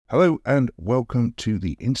Hello and welcome to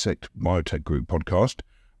the InsectBiotech Group podcast.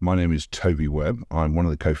 My name is Toby Webb. I'm one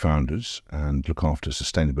of the co-founders and look after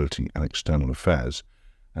sustainability and external affairs.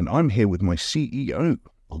 And I'm here with my CEO,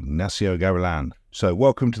 Ignacio Gavilan. So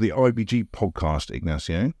welcome to the IBG podcast,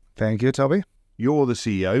 Ignacio. Thank you, Toby. You're the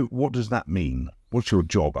CEO. What does that mean? What's your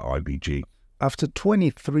job at IBG? After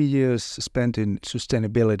 23 years spent in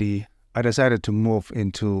sustainability, I decided to move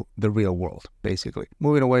into the real world, basically.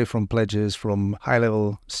 Moving away from pledges, from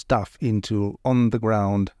high-level stuff into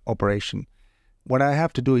on-the-ground operation. What I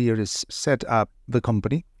have to do here is set up the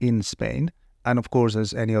company in Spain. And of course,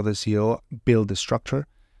 as any other CEO, build the structure,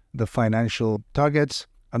 the financial targets,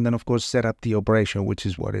 and then of course set up the operation, which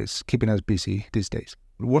is what is keeping us busy these days.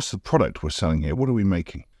 What's the product we're selling here? What are we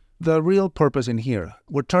making? The real purpose in here,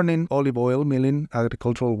 we're turning olive oil milling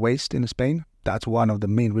agricultural waste in Spain. That's one of the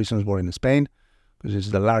main reasons we're in Spain, because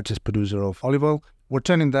it's the largest producer of olive oil. We're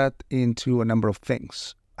turning that into a number of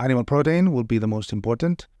things. Animal protein will be the most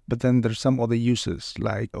important, but then there's some other uses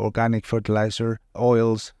like organic fertilizer,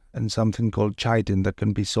 oils, and something called chitin that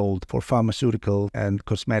can be sold for pharmaceutical and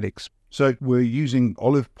cosmetics. So we're using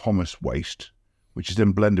olive pomace waste, which is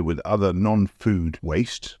then blended with other non-food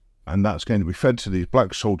waste, and that's going to be fed to these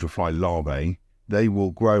black soldier fly larvae. They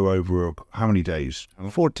will grow over how many days?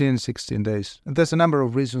 14, 16 days. And there's a number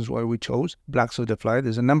of reasons why we chose black soldier fly.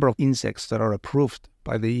 There's a number of insects that are approved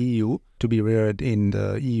by the EU to be reared in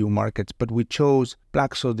the EU markets, but we chose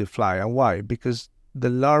black soldier fly. And why? Because the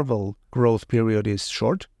larval growth period is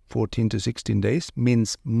short, 14 to 16 days,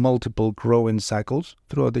 means multiple growing cycles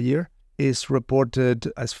throughout the year, is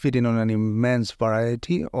reported as feeding on an immense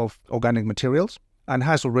variety of organic materials, and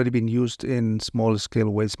has already been used in small-scale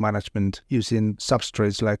waste management using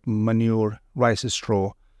substrates like manure, rice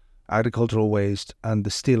straw, agricultural waste, and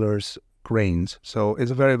distillers' grains. So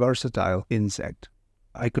it's a very versatile insect.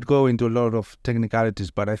 I could go into a lot of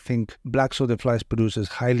technicalities, but I think black soldier flies produces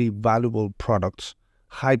highly valuable products,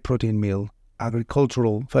 high-protein meal,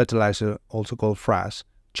 agricultural fertilizer, also called frass,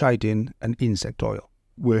 chitin, and insect oil.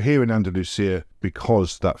 We're here in Andalusia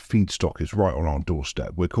because that feedstock is right on our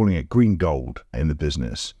doorstep. We're calling it green gold in the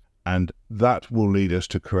business, and that will lead us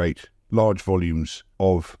to create large volumes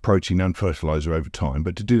of protein and fertilizer over time.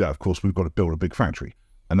 But to do that, of course, we've got to build a big factory,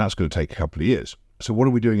 and that's going to take a couple of years. So what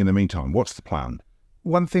are we doing in the meantime? What's the plan?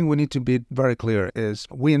 One thing we need to be very clear is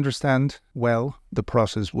we understand well the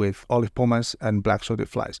process with olive pomace and black soldier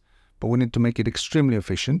flies, but we need to make it extremely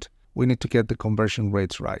efficient. We need to get the conversion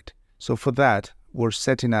rates right. So for that, we're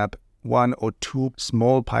setting up 1 or 2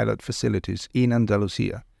 small pilot facilities in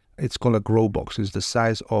Andalusia. It's called a grow box. It's the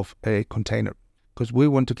size of a container because we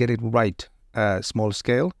want to get it right, small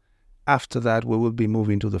scale. After that, we will be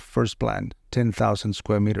moving to the first plant, 10,000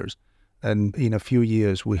 square meters. And in a few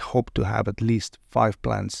years, we hope to have at least 5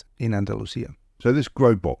 plants in Andalusia. So this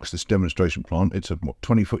grow box, this demonstration plant, it's a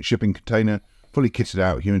 20-foot shipping container, fully kitted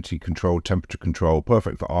out, humidity control, temperature control,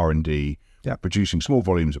 perfect for R&D, producing small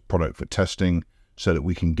volumes of product for testing, so that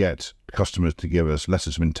we can get customers to give us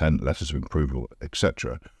letters of intent, letters of approval,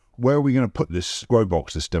 etc. Where are we going to put this grow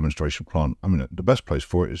box, this demonstration plant? I mean, the best place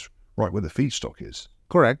for it is right where the feedstock is.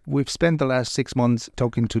 Correct. We've spent the last 6 months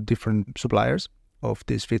talking to different suppliers of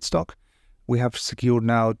this feedstock. We have secured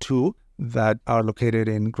now 2 that are located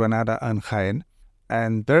in Granada and Jaén.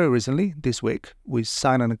 And very recently, this week, we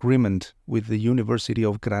signed an agreement with the University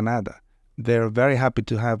of Granada. They're very happy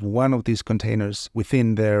to have one of these containers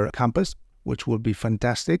within their campus, which will be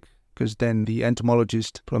fantastic because then the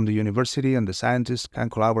entomologist from the university and the scientists can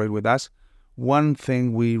collaborate with us. One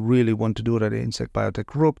thing we really want to do at the InsectBiotech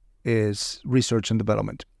Group is research and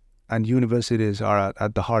development, and universities are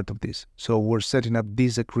at the heart of this. So we're setting up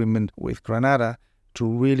this agreement with Granada to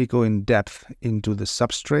really go in depth into the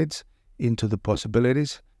substrates, into the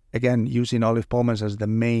possibilities. Again, using olive pomace as the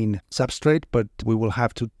main substrate, but we will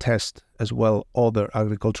have to test as well other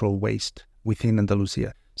agricultural waste within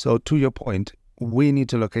Andalusia. So to your point, we need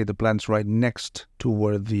to locate the plants right next to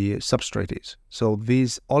where the substrate is. So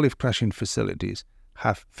these olive crushing facilities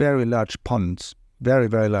have very large ponds, very,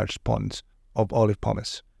 very large ponds of olive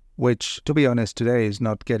pomace, which, to be honest, today is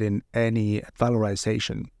not getting any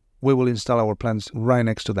valorization. We will install our plants right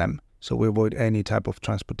next to them, so we avoid any type of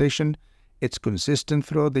transportation. It's consistent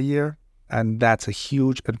throughout the year, and that's a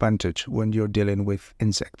huge advantage when you're dealing with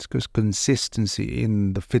insects, because consistency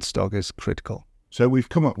in the feedstock is critical. So we've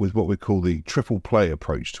come up with what we call the triple play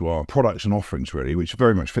approach to our products and offerings, really, which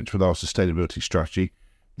very much fits with our sustainability strategy.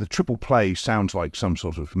 The triple play sounds like some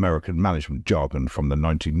sort of American management jargon from the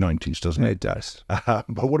 1990s, doesn't it? It does. But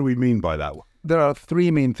what do we mean by that? There are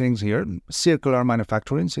 3 main things here. Circular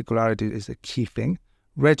manufacturing, circularity is a key thing.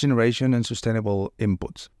 Regeneration and sustainable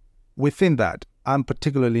inputs. Within that, I'm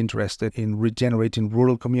particularly interested in regenerating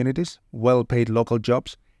rural communities, well-paid local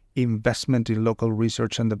jobs, investment in local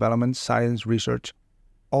research and development, science research.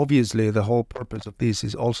 Obviously, the whole purpose of this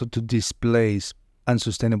is also to displace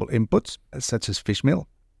unsustainable inputs, such as fish meal,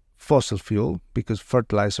 fossil fuel, because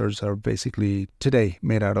fertilizers are basically today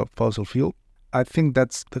made out of fossil fuel. I think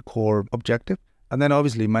that's the core objective. And then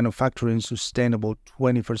obviously manufacturing sustainable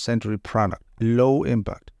 21st century product, low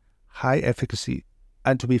impact, high efficacy.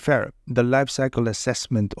 And to be fair, the life cycle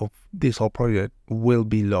assessment of this whole project will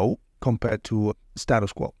be low compared to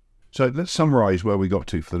status quo. So let's summarize where we got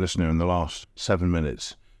to for the listener in the last 7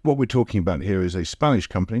 minutes. What we're talking about here is a Spanish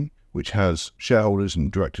company which has shareholders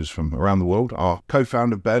and directors from around the world. Our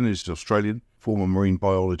co-founder, Ben, is Australian, former marine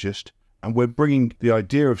biologist. And we're bringing the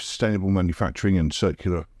idea of sustainable manufacturing and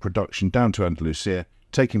circular production down to Andalusia,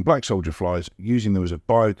 taking black soldier flies, using them as a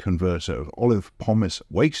bioconverter of olive pomace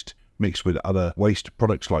waste, mixed with other waste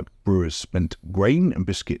products like brewers' spent grain and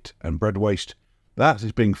biscuit and bread waste. That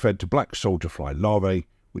is being fed to black soldier fly larvae,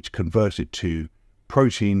 which convert it to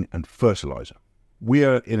protein and fertilizer. We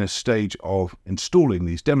are in a stage of installing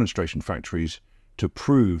these demonstration factories to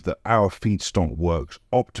prove that our feedstock works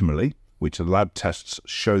optimally, which the lab tests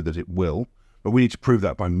show that it will, but we need to prove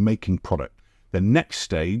that by making product. The next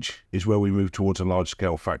stage is where we move towards a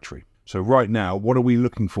large-scale factory. So right now, what are we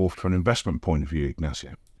looking for from an investment point of view,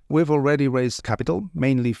 Ignacio? We've already raised capital,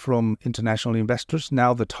 mainly from international investors.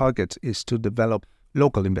 Now the target is to develop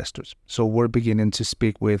local investors. So we're beginning to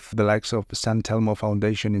speak with the likes of San Telmo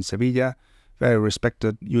Foundation in Sevilla, very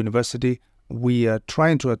respected university. We are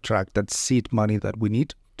trying to attract that seed money that we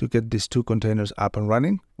need to get these 2 containers up and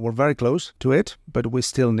running. We're very close to it, but we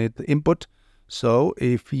still need the input. So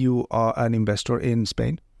if you are an investor in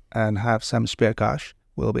Spain and have some spare cash,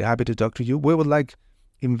 we'll be happy to talk to you. We would like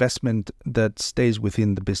investment that stays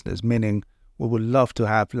within the business, meaning we would love to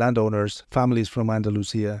have landowners, families from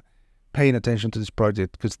Andalusia paying attention to this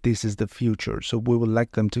project because this is the future. So we would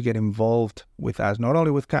like them to get involved with us, not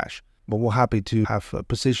only with cash, but we're happy to have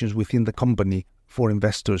positions within the company for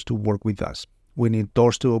investors to work with us. We need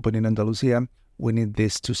doors to open in Andalusia. We need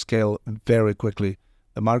this to scale very quickly.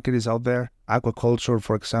 The market is out there. Aquaculture,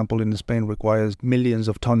 for example, in Spain requires millions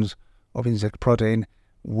of tons of insect protein.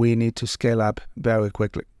 We need to scale up very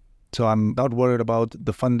quickly. So I'm not worried about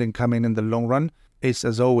the funding coming in the long run. It's,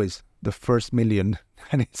 as always, the first million,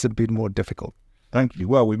 and it's a bit more difficult. Thank you.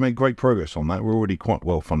 Well, we've made great progress on that. We're already quite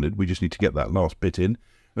well funded. We just need to get that last bit in.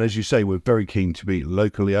 And as you say, we're very keen to be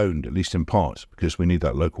locally owned, at least in parts, because we need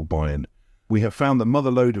that local buy-in. We have found the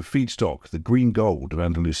mother lode of feedstock, the green gold of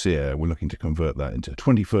Andalusia. We're looking to convert that into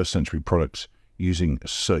 21st century products using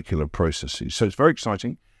circular processes. So it's very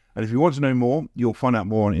exciting. And if you want to know more, you'll find out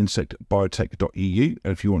more on InsectBiotech.eu.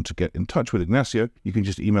 And if you want to get in touch with Ignacio, you can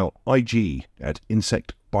just email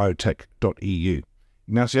IG@InsectBiotech.eu.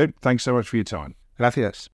 Ignacio, thanks so much for your time. Gracias.